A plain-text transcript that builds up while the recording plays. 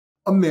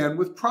a man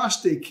with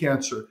prostate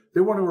cancer.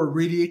 They want to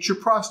irradiate your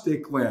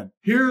prostate gland.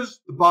 Here's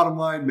the bottom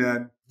line,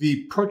 men.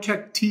 The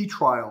ProtecT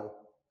trial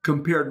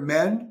compared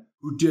men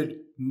who did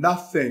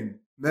nothing,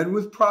 men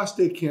with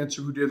prostate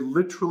cancer who did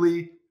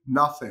literally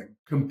nothing.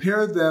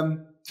 Compared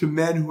them to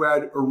men who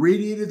had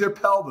irradiated their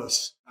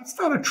pelvis. That's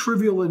not a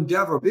trivial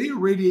endeavor. They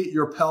irradiate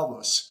your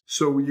pelvis.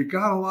 So you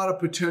got a lot of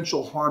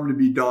potential harm to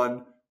be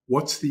done.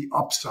 What's the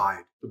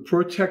upside? The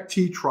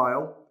ProtecT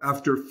trial,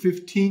 after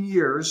 15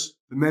 years,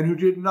 the men who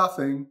did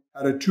nothing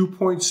had a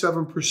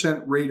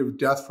 2.7% rate of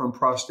death from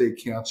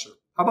prostate cancer.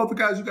 How about the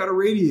guys who got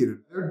irradiated?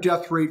 Their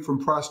death rate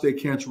from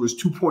prostate cancer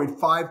was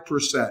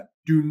 2.5%.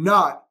 Do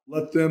not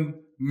let them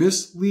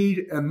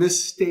mislead and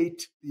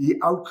misstate the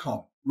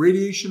outcome.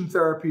 Radiation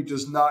therapy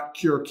does not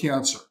cure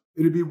cancer.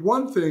 It'd be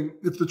one thing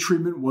if the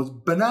treatment was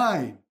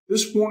benign.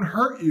 This won't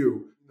hurt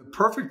you. The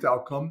perfect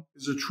outcome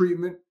is a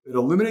treatment that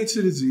eliminates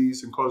the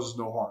disease and causes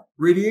no harm.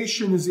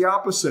 Radiation is the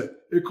opposite.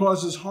 It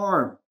causes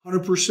harm,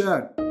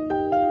 100%.